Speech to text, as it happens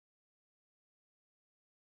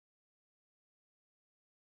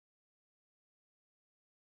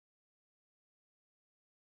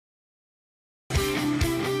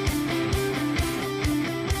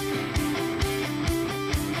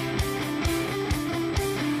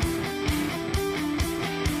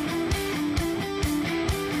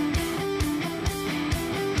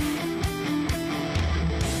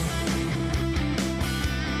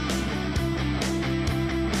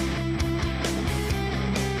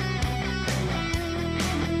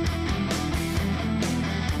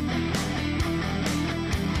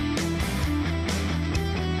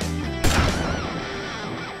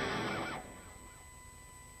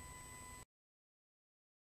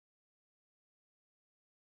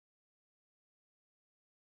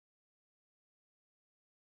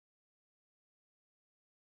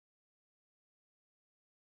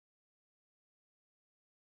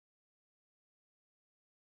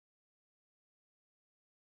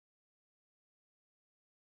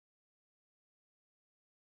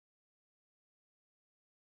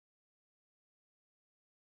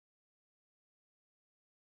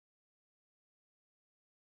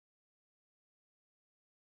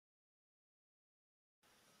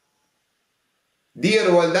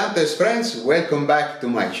Dear WILDHUNTERS friends, welcome back to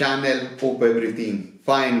my channel. Hope everything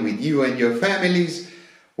fine with you and your families.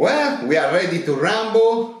 Well, we are ready to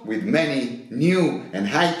ramble with many new and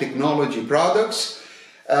high technology products.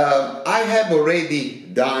 I have already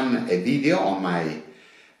done a video on my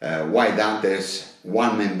WILDHUNTERS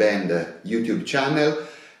one-man band YouTube channel.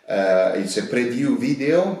 It's a preview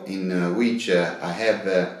video in which I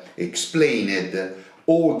have explained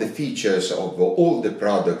all the features of all the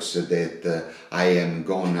products that I am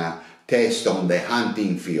gonna test on the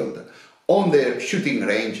hunting field. On the shooting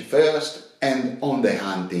range first and on the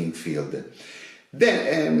hunting field.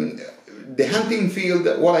 Then the hunting field,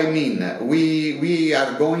 what I mean, we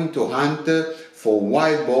are going to hunt for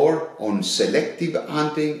wild boar on selective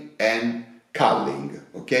hunting and culling,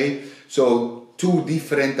 okay? So two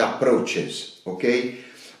different approaches, okay?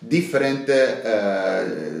 Different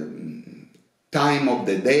time of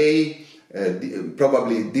the day,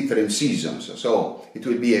 probably different seasons, so it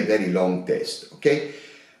will be a very long test, okay?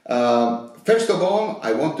 First of all,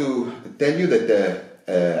 I want to tell you that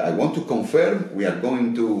I want to confirm we are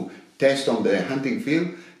going to test on the hunting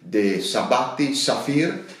field the Sabatti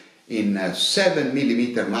Saphire in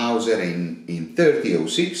 7mm Mauser in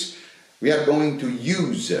 30-06. We are going to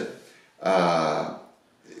use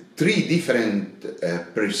three different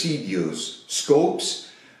Presidio scopes,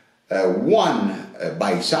 one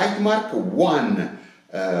by Sightmark, one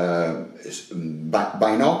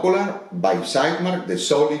binocular by Sightmark, the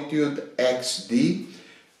Solitude XD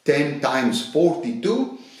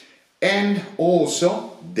 10x42, and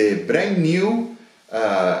also the brand new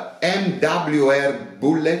MRR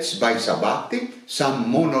Bullets by Sabatti, some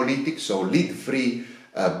monolithic, so lead-free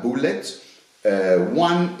bullets.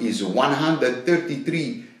 One is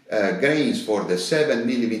 133 grains for the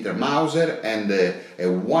 7mm Mauser and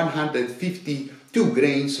 152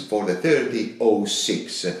 grains for the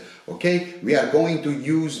 30-06. Okay, we are going to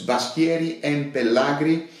use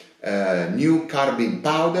Baschieri&Pellagri new carbine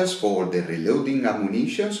powders for the reloading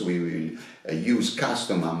ammunition. So we will use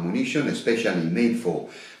custom ammunition, especially made for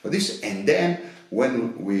this. And then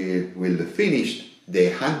when we will finish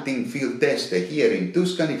the hunting field test here in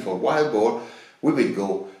Tuscany for wild boar, we will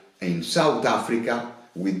go in South Africa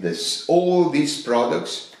with all these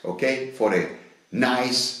products, okay, for a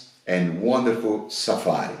nice and wonderful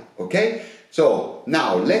safari, okay? So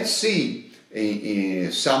now let's see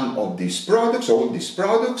some of these products, all these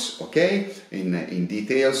products, okay, in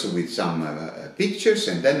details with some pictures,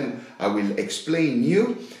 and then I will explain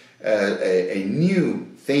you a new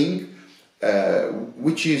thing,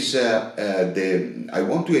 which is I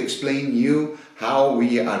want to explain you how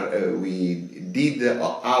we did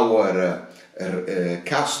our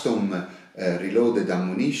custom reloaded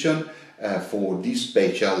ammunition for this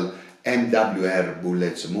special MRR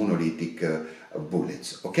bullets, monolithic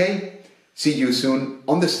bullets, okay? See you soon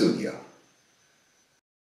on the studio.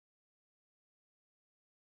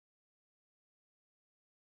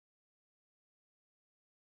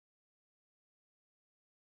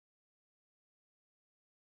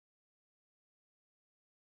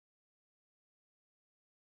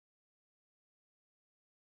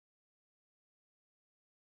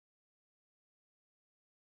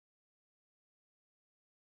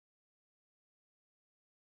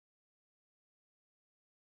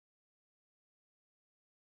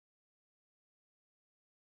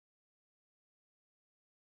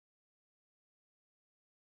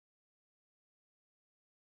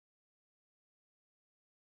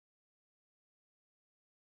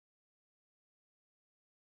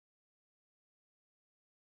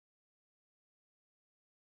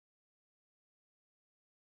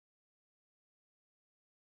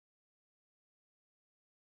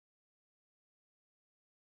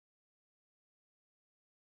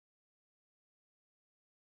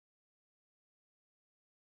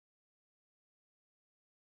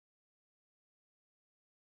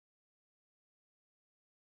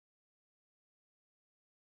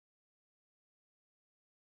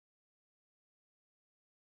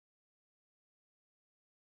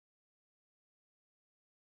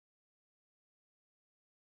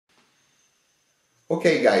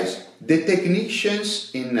 Okay guys, the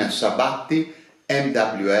technicians in Sabatti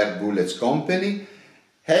MRR Bullets company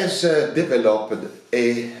has developed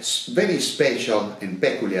a very special and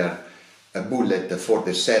peculiar bullet for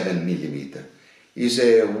the 7mm. It's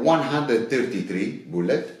a 133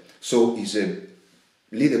 bullet, so it's a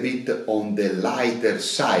little bit on the lighter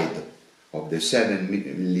side of the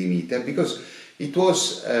 7mm because it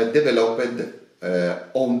was developed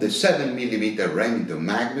on the 7mm Remington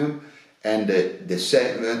Magnum and the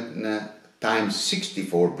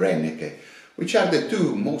 7x64 Brennecke, which are the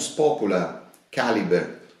two most popular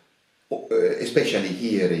caliber especially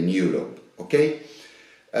here in Europe, okay?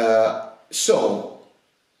 So,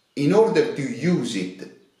 in order to use it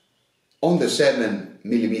on the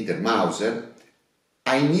 7mm Mauser,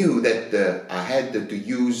 I knew that I had to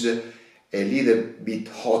use a little bit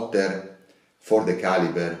hotter for the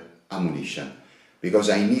caliber ammunition, because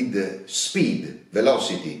I need speed,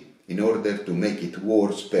 velocity, in order to make it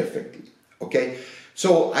work perfectly, okay?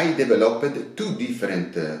 So I developed two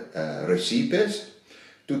different recipes,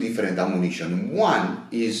 two different ammunition. One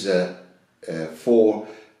is for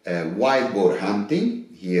wild boar hunting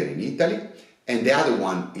here in Italy, and the other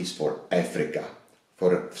one is for Africa,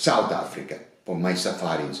 for South Africa, for my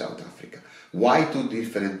safari in South Africa. Why two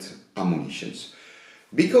different ammunitions?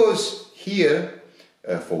 Because here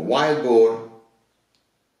for wild boar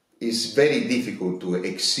it's very difficult to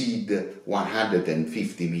exceed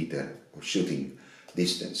 150 meters of shooting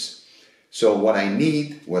distance. So what I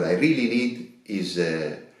really need is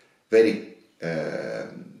a very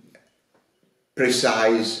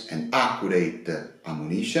precise and accurate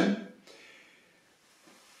ammunition.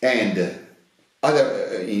 And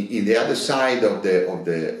in the other side of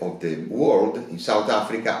the world, in South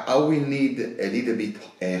Africa, I will need a little bit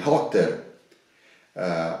hotter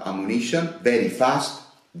ammunition, very fast,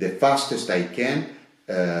 the fastest I can,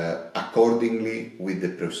 accordingly with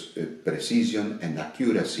the precision and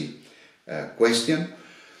accuracy question,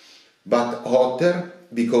 but hotter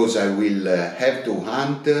because I will have to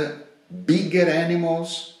hunt bigger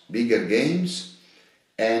animals, bigger games,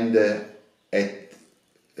 and have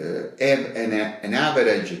an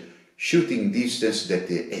average shooting distance that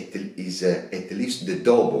is at least the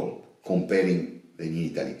double comparing in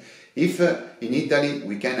Italy. If in Italy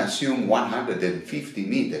we can assume 150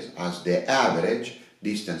 meters as the average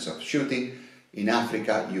distance of shooting, in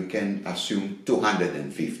Africa you can assume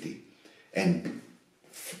 250 and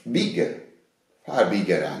bigger, far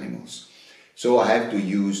bigger animals. So I have to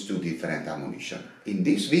use two different ammunition. In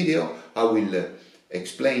this video I will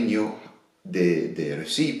explain you the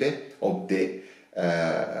recipe of the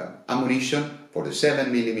ammunition for the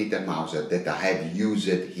 7mm Mauser that I have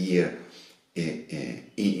used here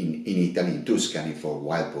in Italy, in Tuscany, for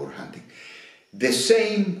wild boar hunting. The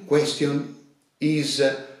same question is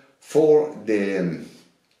for the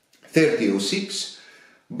 30-06,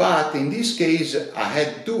 but in this case I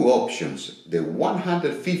had two options, the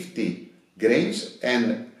 150 grains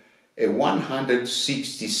and a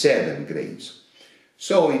 167 grains.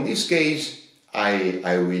 So in this case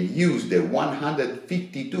I will use the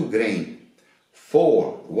 152 grain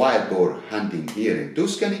for wild boar hunting here in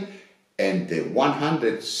Tuscany and the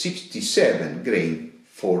 167 grain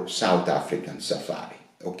for South African safari.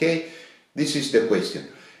 Okay, this is the question,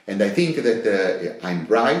 and I think that I'm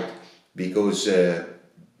right, because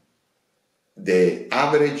the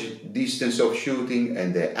average distance of shooting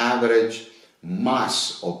and the average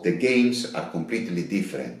mass of the games are completely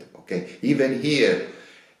different. Okay, even here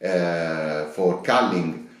for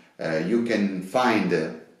culling you can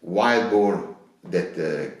find wild boar that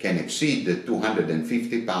can exceed the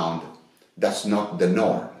 250 pounds. That's not the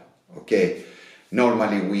norm, okay?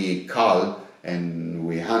 Normally we cull and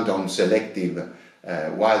we hunt on selective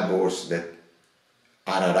wild boars that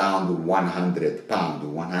are around 100 pounds,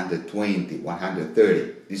 120,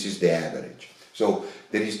 130. This is the average. So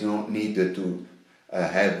there is no need to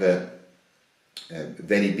have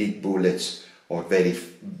very big bullets or very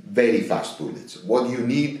fast bullets. What you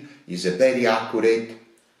need is a very accurate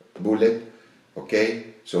bullet,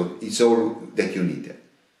 okay? So it's all that you need.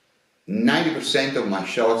 90% of my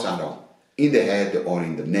shots are in the head or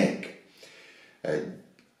in the neck.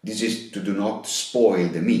 This is to do not spoil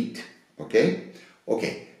the meat, okay?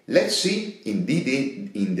 Okay, let's see in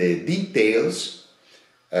the details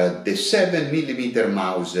the 7mm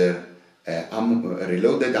Mauser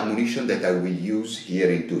reloaded ammunition that I will use here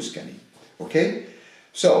in Tuscany, okay?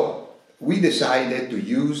 So we decided to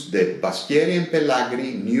use the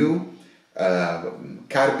Baschieri&Pellagri new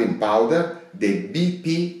carbine powder, the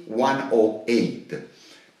BP107,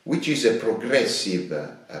 which is a progressive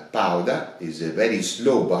powder, is a very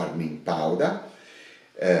slow burning powder,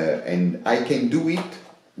 and I can do it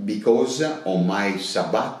because on my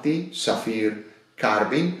Sabatti Saphire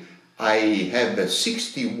carbine I have a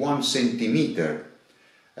 61 centimeter,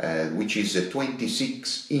 which is a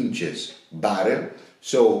 26 inches barrel,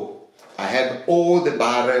 so I have all the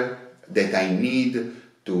barrel that I need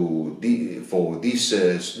for this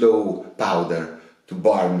slow powder to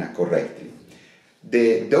burn correctly.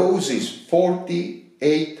 The dose is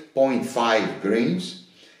 48.5 grains.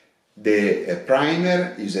 The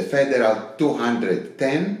primer is a Federal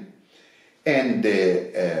 210, and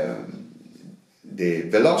the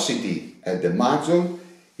velocity at the muzzle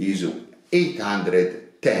is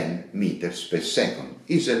 810 meters per second.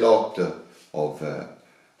 Is a lot of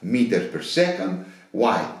meters per second.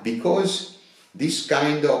 Why? Because this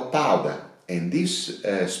kind of powder and this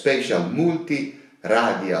special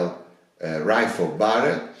multi-radial rifle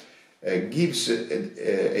barrel gives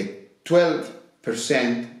a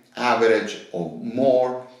 12% average of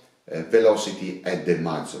more velocity at the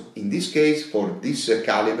muzzle. In this case, for this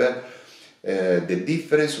caliber, the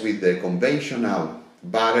difference with the conventional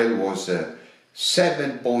barrel was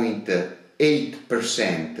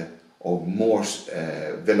 7.8% of more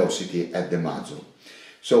velocity at the muzzle.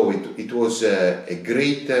 So it was a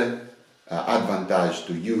great advantage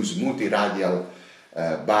to use multi-radial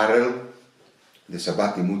barrel, the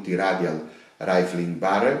Sabatti multi-radial rifling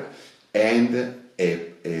barrel, and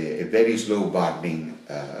a very slow burning,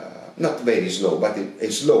 not very slow, but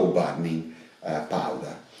a slow burning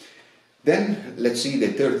powder. Then let's see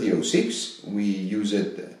the 3006. We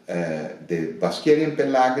used the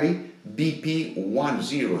Baschieri&Pellagri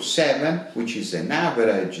BP107, which is an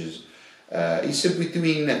average, it's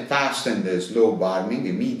between fast and slow burning,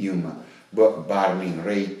 a medium burning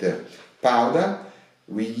rate powder.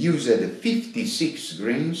 We used 56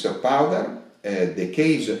 grains of powder. The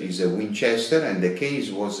case is a Winchester, and the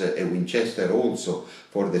case was a Winchester also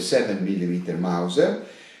for the 7mm Mauser.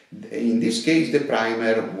 In this case, the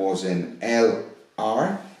primer was an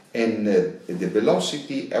LR, and the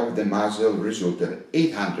velocity of the muzzle resulted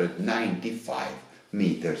 895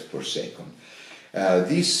 meters per second.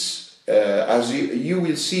 As you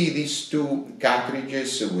will see, these two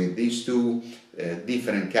cartridges with these two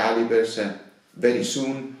different calibers very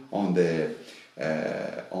soon on the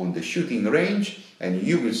shooting range, and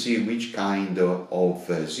you will see which kind of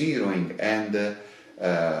zeroing and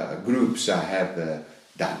groups I have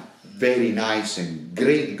done. Very nice and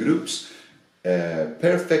great groups,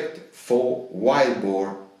 perfect for wild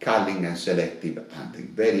boar culling and selective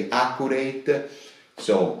hunting. Very accurate,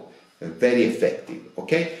 so very effective.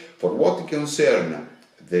 Okay, for what concerns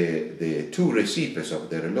the two receivers of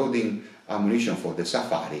the reloading ammunition for the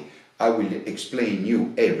Safari, I will explain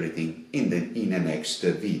you everything in the next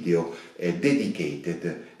video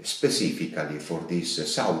dedicated specifically for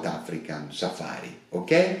this South African safari.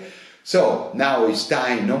 Okay? So now it's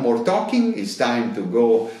time, no more talking, it's time to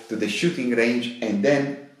go to the shooting range, and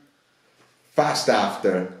then fast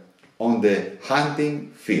after on the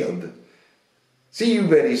hunting field. See you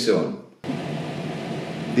very soon.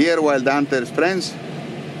 Dear Wild Hunters friends,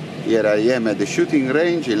 here I am at the shooting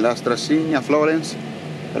range in La Strassigna, Florence,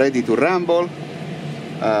 ready to rumble.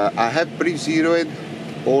 I have pre-zeroed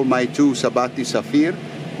all my two Sabatti Saphire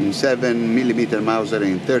in 7mm Mauser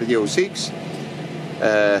in 3006.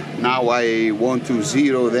 Now I want to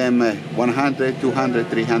zero them 100, 200,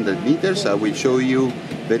 300 meters. I will show you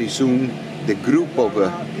very soon the group of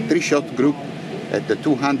three-shot group at the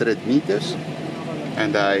 200 meters.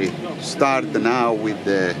 And I start now with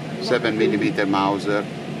the 7mm Mauser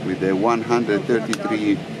with the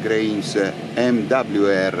 133 grains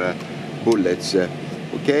MRR bullets.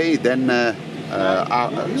 Okay, then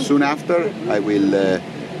soon after I will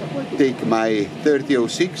take my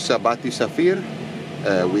 3006 Sabatti Saphire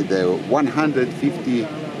with the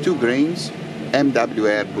 152 grains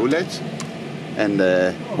MRR bullets, and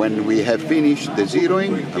when we have finished the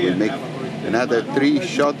zeroing, I will make another 3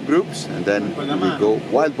 shot groups, and then we will go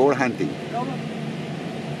wild boar hunting.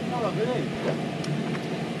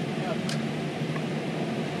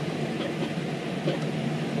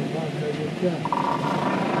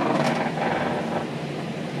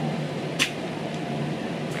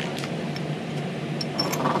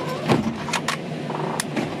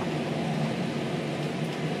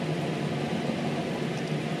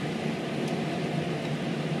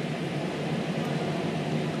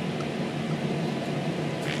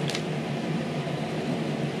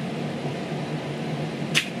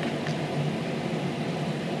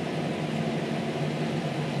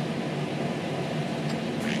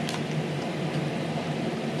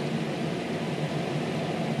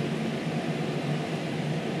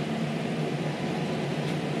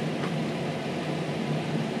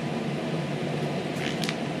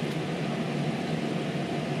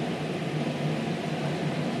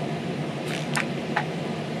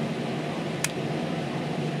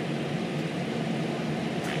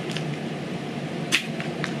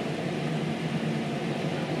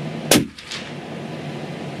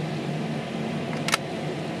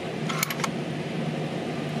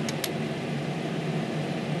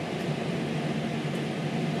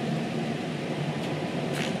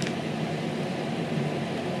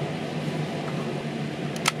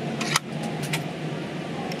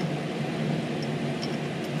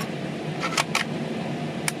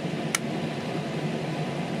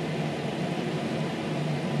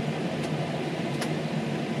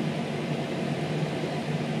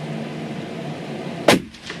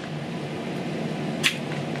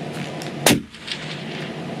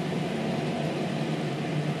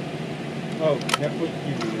 Oh, ne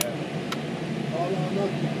possibile. No, no,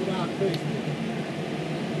 no, questo.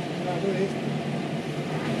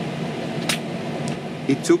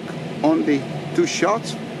 It took only 2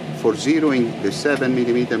 shots for zeroing the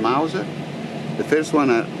 7mm Mauser. The first one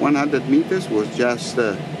at 100 meters was just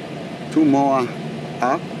 2 more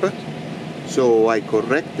up, so I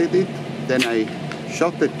corrected it. Then I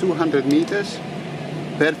shot at 200 meters,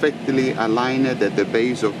 perfectly aligned at the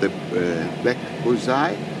base of the back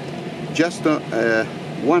bullseye. Just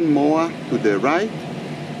one more to the right,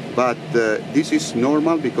 but this is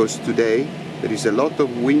normal because today there is a lot of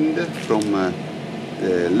wind from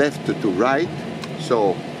left to right,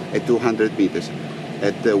 so at 200 meters.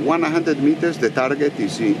 At 100 meters the target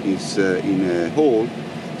is in a hole,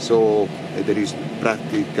 so there is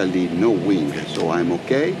practically no wind, so I'm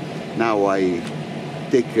okay. Now I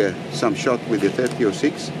take some shot with the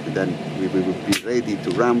 30-06, and then we will be ready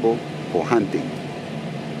to ramble for hunting.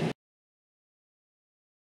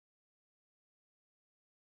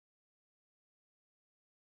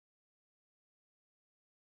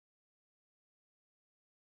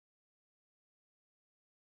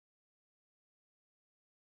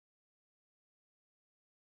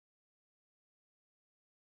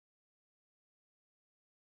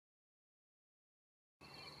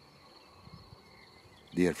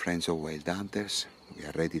 Dear friends of Wild Hunters, we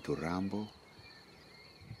are ready to ramble.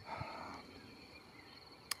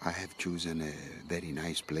 I have chosen a very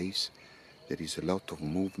nice place. There is a lot of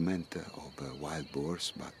movement of wild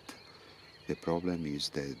boars, but the problem is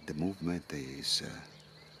that the movement is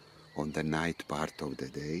on the night part of the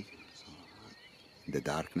day, so in the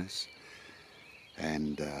darkness,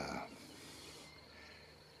 and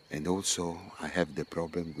also I have the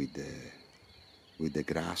problem with the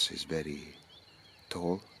grass is very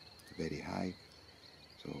tall, very high,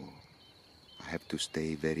 so I have to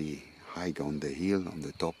stay very high on the hill, on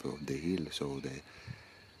the top of the hill, so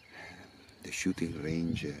the shooting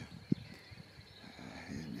range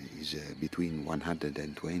is between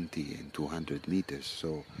 120 and 200 meters.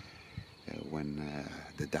 So when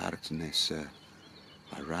the darkness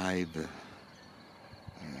arrives,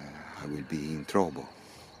 I will be in trouble.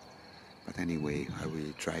 But anyway, I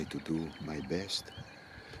will try to do my best.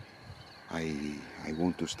 I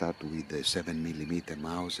want to start with the 7mm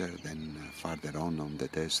Mauser, then further on the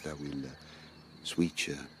test I will switch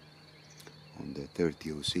on the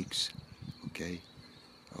 30-06, okay?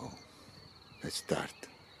 Oh, let's start.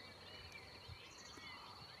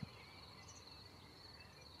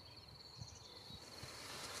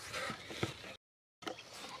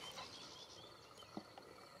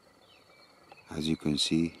 As you can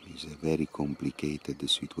see, it's a very complicated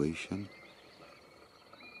situation.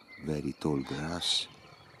 Very tall grass.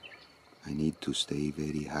 I need to stay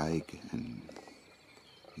very high, and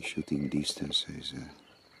the shooting distance is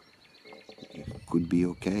it could be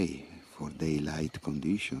okay for daylight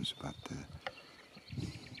conditions, but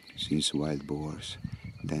since wild boars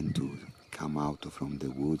tend to come out from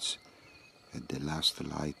the woods at the last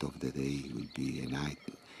light of the day, it will be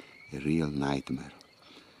a real nightmare.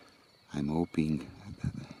 I'm hoping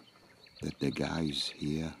that the guys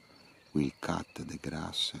here will cut the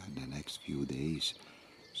grass in the next few days,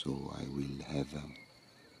 so I will have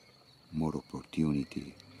more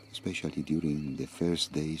opportunity, especially during the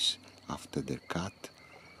first days after the cut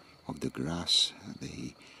of the grass.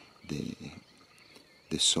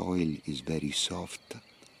 The soil is very soft,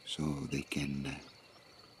 so they can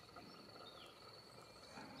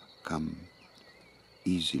come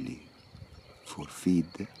easily for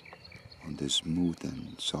feed on the smooth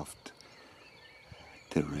and soft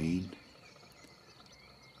terrain.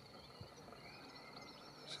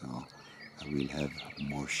 So I will have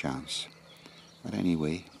more chance. But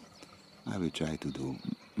anyway, I will try to do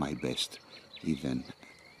my best, even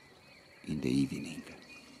in the evening.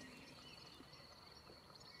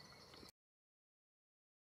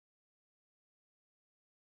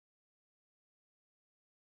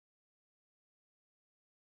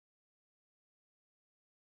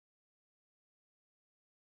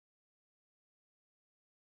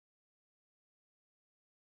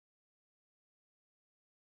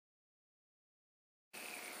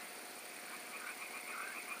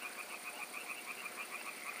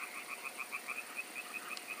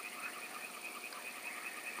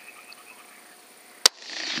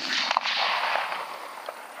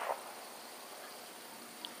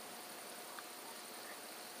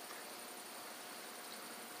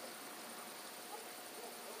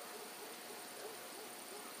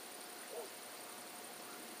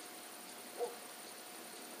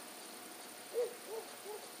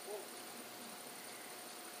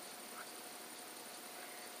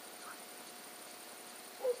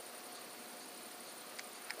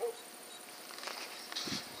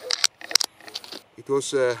 It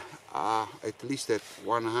was at least at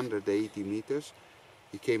 180 meters.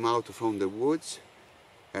 He came out from the woods,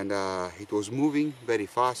 and it was moving very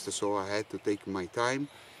fast, so I had to take my time.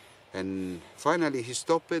 And finally he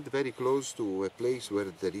stopped very close to a place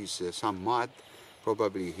where there is some mud.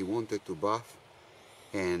 Probably he wanted to bath,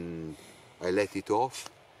 and I let it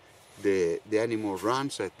off. The animal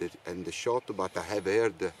runs at the shot, but I have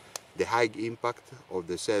heard the high impact of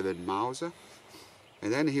the 7 Mauser.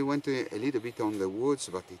 And then he went a little bit on the woods,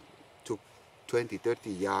 but it took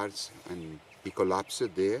 20-30 yards and he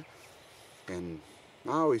collapsed there. And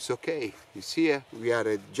now it's okay. You see, we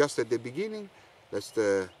are just at the beginning.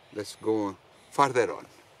 Let's go farther on.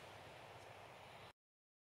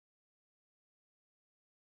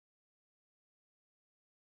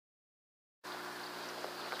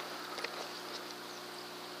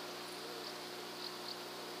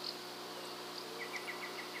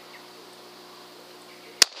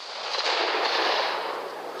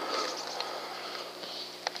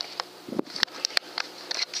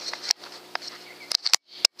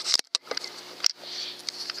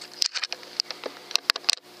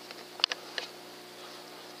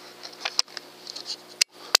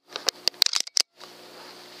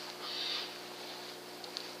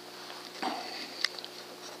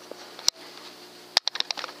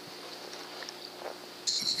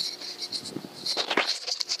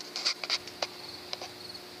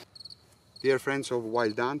 Dear friends of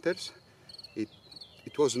Wild Hunters,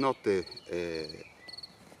 it was not a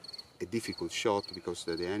difficult shot because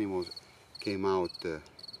the animals came out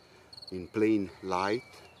in plain light.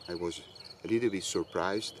 I was a little bit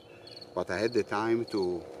surprised, but I had the time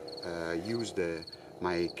to use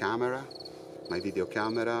my camera, my video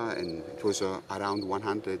camera, and it was around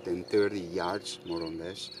 130 yards more or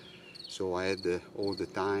less. So I had all the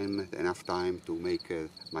time, enough time to make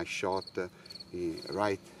my shot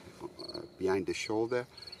right behind the shoulder,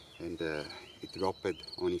 and it dropped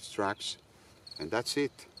on its tracks, and that's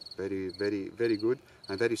it. Very good.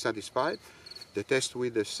 I'm very satisfied. The test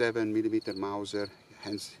with the 7mm Mauser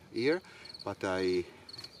ends here, but I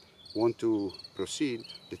want to proceed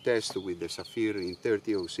the test with the Saphire in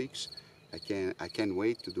 30-06. I can't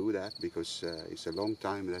wait to do that because it's a long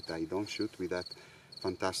time that I don't shoot with that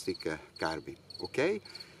fantastic carbine. Okay,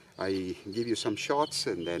 I give you some shots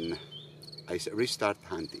and then I restart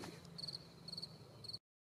hunting.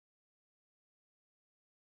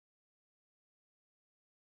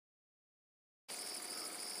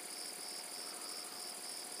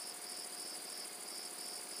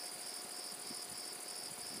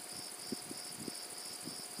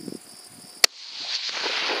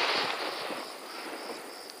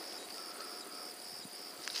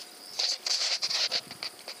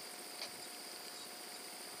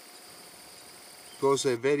 It was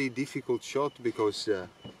a very difficult shot because,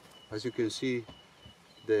 as you can see,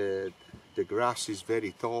 the grass is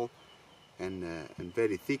very tall and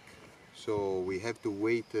very thick, so we have to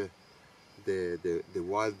wait the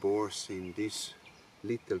wild boars in these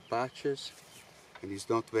little patches, and it's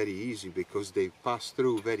not very easy because they pass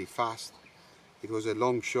through very fast. It was a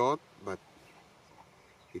long shot, but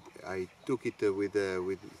I took it with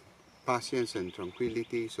patience and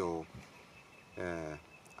tranquility, so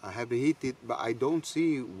I have hit it, but I don't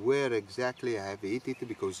see where exactly I have hit it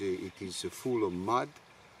because it is full of mud.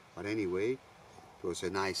 But anyway, it was a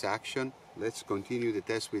nice action. Let's continue the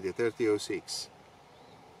test with the 30-06.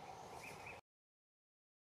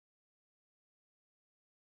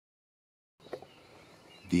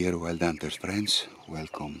 Dear Wild Hunters friends,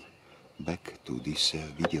 welcome back to this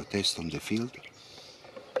video test on the field.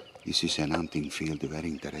 This is an hunting field, very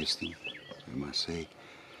interesting, I must say,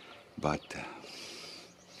 but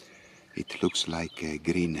it looks like a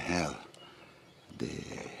green hell.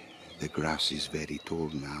 The grass is very tall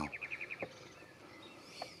now,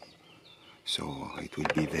 so it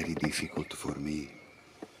will be very difficult for me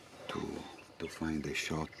to find a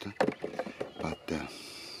shot. But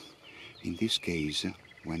in this case,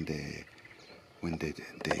 when the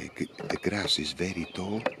grass is very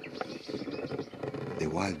tall, the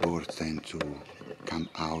wild boars tend to come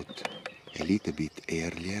out a little bit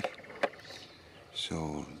earlier.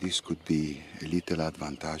 So this could be a little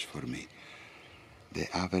advantage for me. The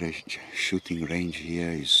average shooting range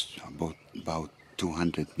here is about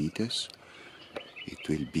 200 meters. It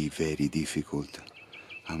will be very difficult,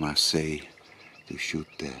 I must say, to shoot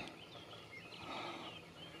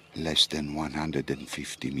less than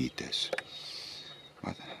 150 meters.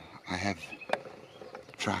 But I have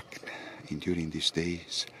tracked during these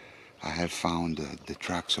days, I have found the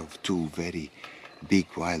tracks of two very big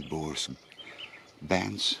wild boars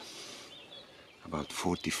bands, about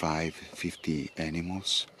 45-50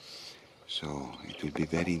 animals. So it will be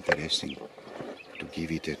very interesting to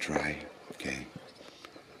give it a try, okay?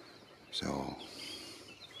 So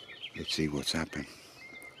let's see what's happened.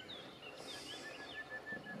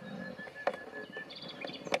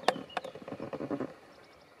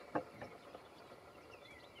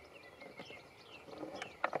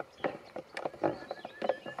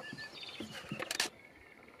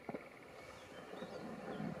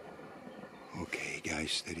 Okay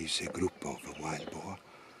guys, there is a group of wild boar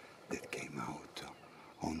that came out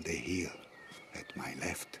on the hill at my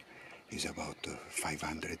left. Is about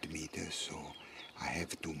 500 meters, so I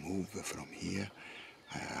have to move from here.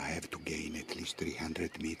 I have to gain at least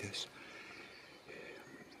 300 meters.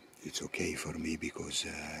 It's okay for me because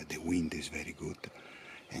the wind is very good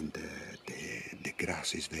and the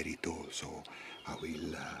grass is very tall, so I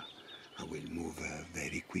will move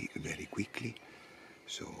very quickly.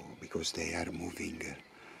 So because they are moving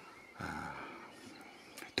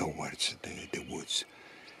towards the woods,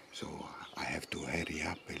 so I have to hurry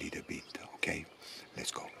up a little bit. Okay,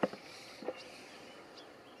 let's go.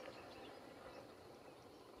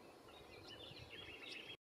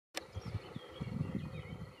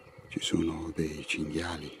 Ci sono dei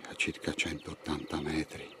cinghiali a circa 180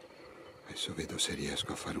 metri. Adesso vedo se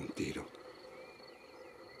riesco a fare un tiro.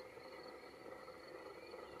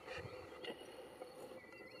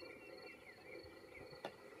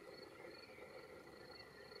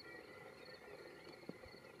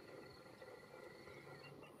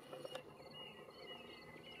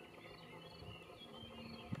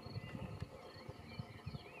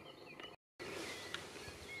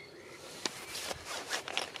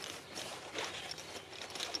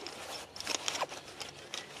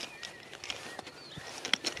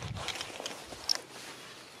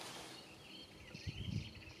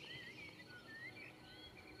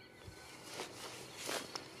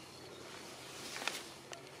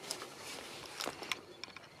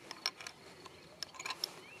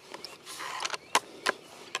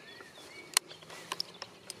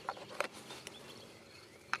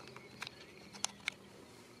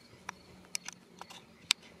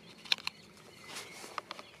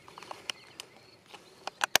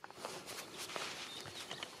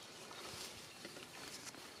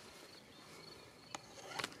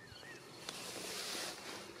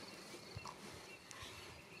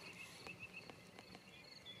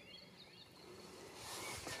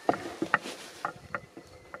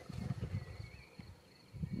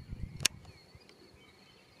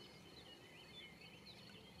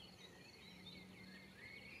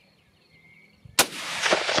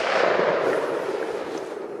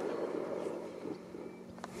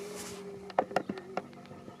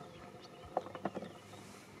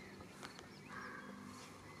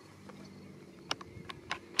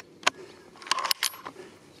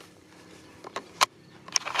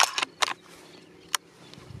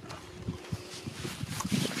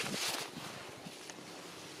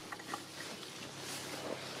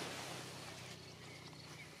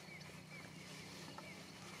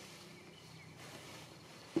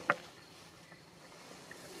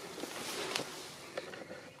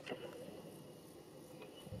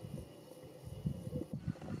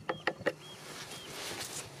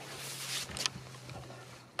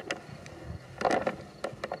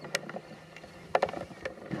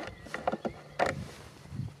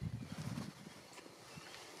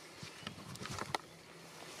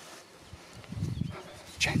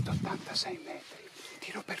 Metri,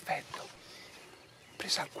 tiro perfetto,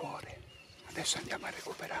 presa al cuore, adesso andiamo a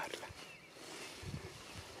recuperarla.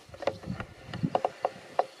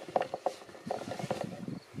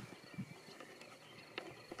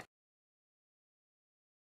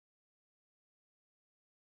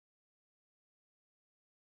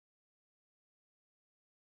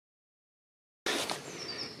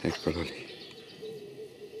 Eccolo lì.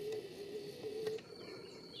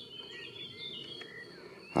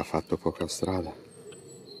 Ha fatto poca strada,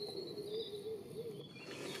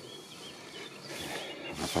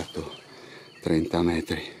 ha fatto 30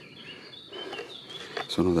 metri,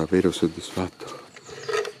 sono davvero soddisfatto,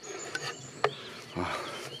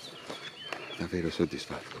 davvero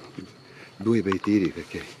soddisfatto. 2 bei tiri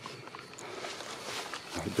perché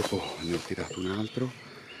dopo ne ho tirato un altro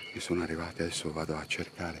e sono arrivato, adesso vado a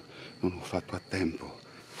cercare, non ho fatto a tempo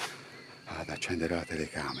ad accendere la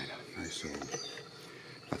telecamera, adesso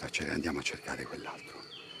andiamo a cercare quell'altro,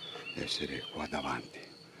 deve essere qua davanti.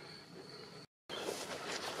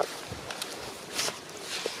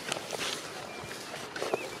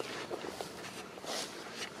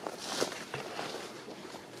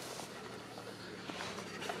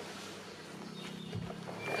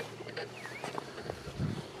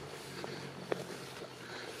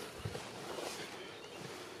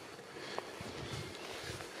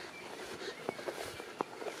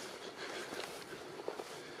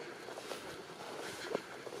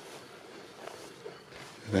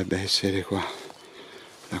 Dovrebbe essere qua,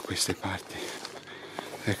 da queste parti.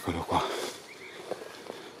 Eccolo qua.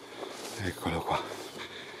 Eccolo qua.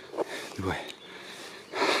 2.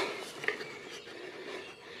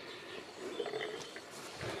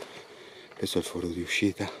 Questo è il foro di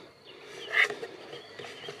uscita.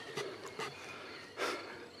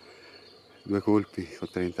 2 colpi con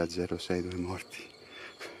 30-06, 2 morti.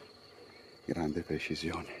 Grande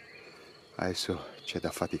precisione. Adesso c'è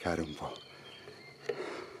da faticare un po'.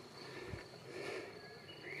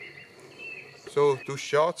 So 2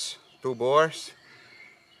 shots, 2 boars.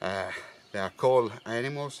 They are cold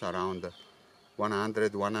animals, around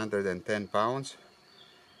 100-110 pounds.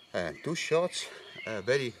 2 shots,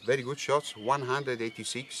 very good shots,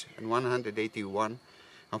 186 and 181.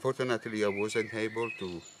 Unfortunately, I wasn't able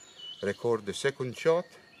to record the second shot,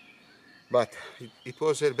 but it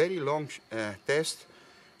was a very long test,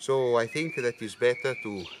 so I think that it's better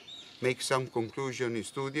to make some conclusion in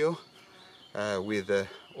studio with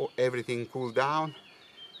everything cooled down,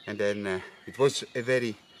 and then it was a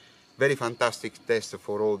very fantastic test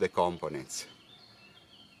for all the components.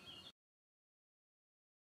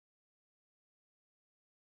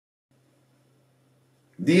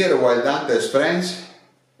 Dear Wild Hunters friends,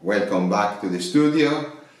 welcome back to the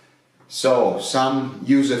studio. So, some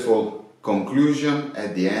useful conclusion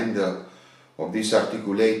at the end of this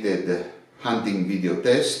articulated hunting video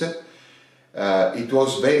test. It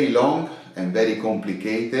was very long and very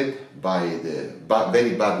complicated by the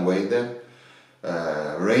very bad weather,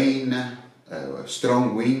 rain,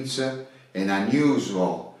 strong winds, an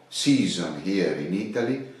unusual season here in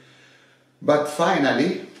Italy. But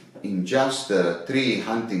finally, in just 3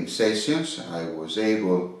 hunting sessions, I was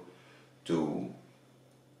able to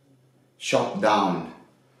shot down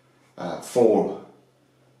 4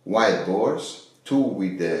 wild boars, 2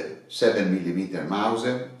 with the 7mm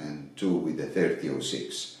Mauser and 2 with the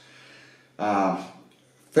 30-06.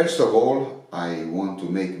 First of all, I want to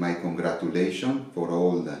make my congratulations for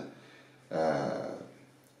all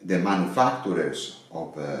the manufacturers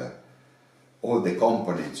of all the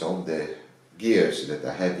components of the gears that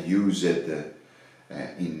I have used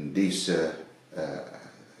in this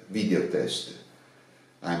video test.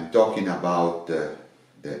 I'm talking about the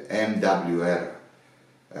MRR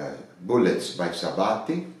Bullets by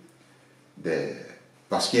Sabatti, the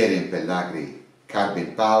Baschieri&Pellagri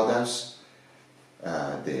Carbine powders,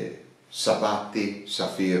 the Sabatti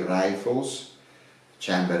Saphire rifles,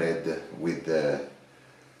 chambered with the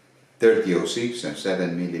 30-06 and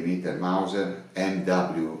 7mm Mauser,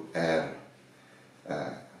 MWR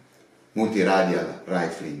multi-radial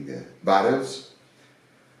rifling barrels,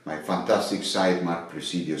 my fantastic Sightmark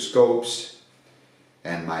Presidio scopes,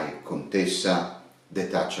 and my Contessa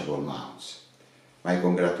detachable mounts. My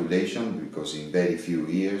congratulations, because in very few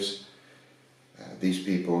years these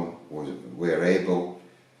people were able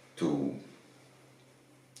to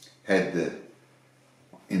have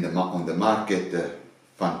on the market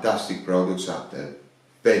fantastic products at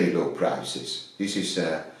very low prices. This is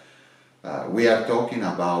we are talking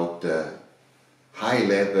about high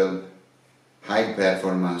level, high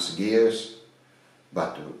performance gears,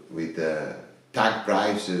 but with tag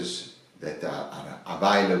prices that are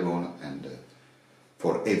available and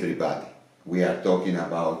for everybody. We are talking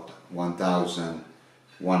about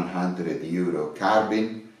 1,100 euro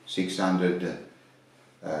carbine, 600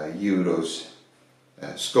 euros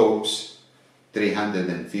scopes,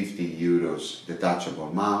 350 euros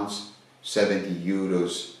detachable mounts, 70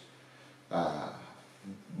 euros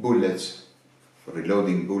bullets,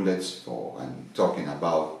 reloading bullets, for I'm talking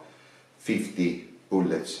about 50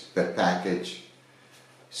 bullets per package,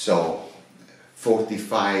 so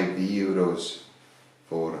 45 euros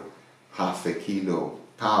for half a kilo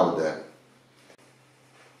powder.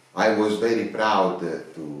 I was very proud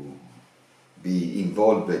to be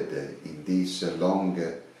involved in this long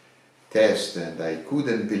test, and I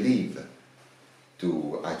couldn't believe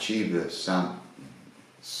to achieve some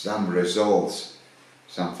results,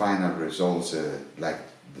 some final results like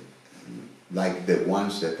the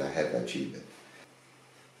ones that I have achieved.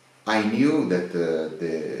 I knew that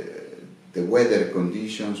the weather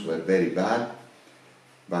conditions were very bad,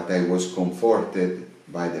 but I was comforted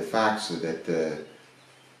by the fact that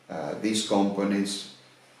these components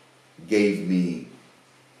gave me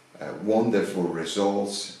wonderful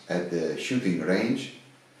results at the shooting range.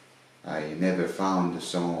 I never found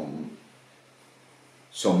so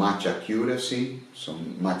much accuracy, so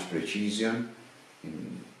much precision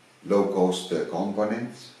in low-cost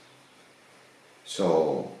components.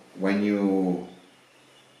 So when you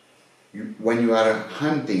are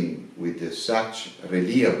hunting with such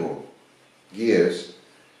reliable gears,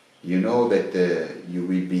 you know that you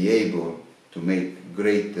will be able to make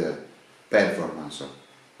great performance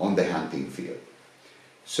on the hunting field.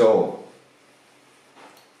 So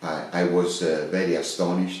I was very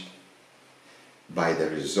astonished by the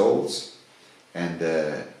results, and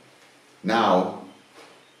now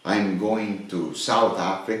I'm going to South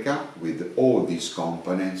Africa with all these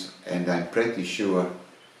components, and I'm pretty sure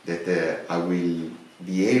that I will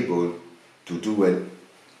be able to do it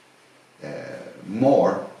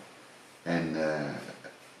more, and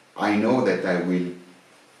I know that I will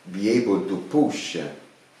be able to push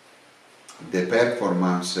the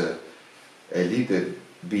performance a little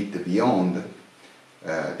bit beyond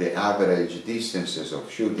the average distances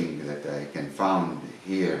of shooting that I can find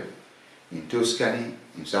here in Tuscany.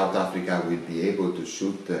 In South Africa I will be able to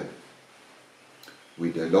shoot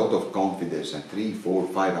with a lot of confidence at 300,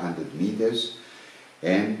 400, 500 meters,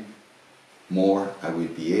 and more I will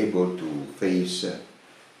be able to face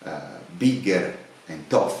bigger and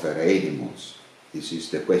tougher animals. This is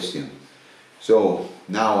the question. So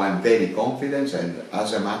now I'm very confident, and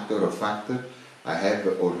as a matter of fact I have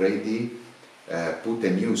already put a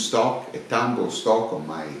new stock, a tumble stock on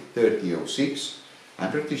my 30-06.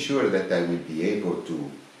 I'm pretty sure that I will be able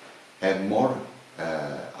to have more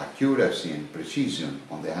accuracy and precision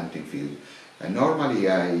on the hunting field. And normally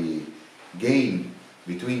I gain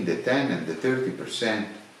between the 10 and the 30%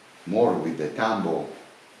 more with the tumble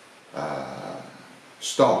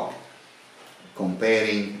stock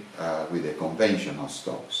comparing with the conventional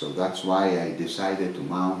stock. So that's why I decided to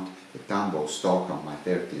mount a tumble stock on my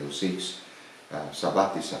 30-06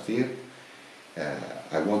 Sabatti Saphire.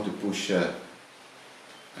 I want to push the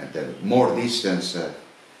more distance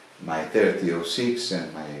my 30-06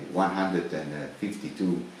 and my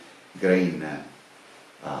 152 grain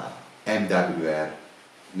MWR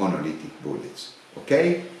monolithic bullets.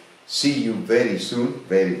 Okay? See you very soon,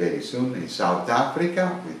 very soon in South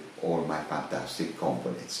Africa with all my fantastic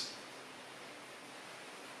components.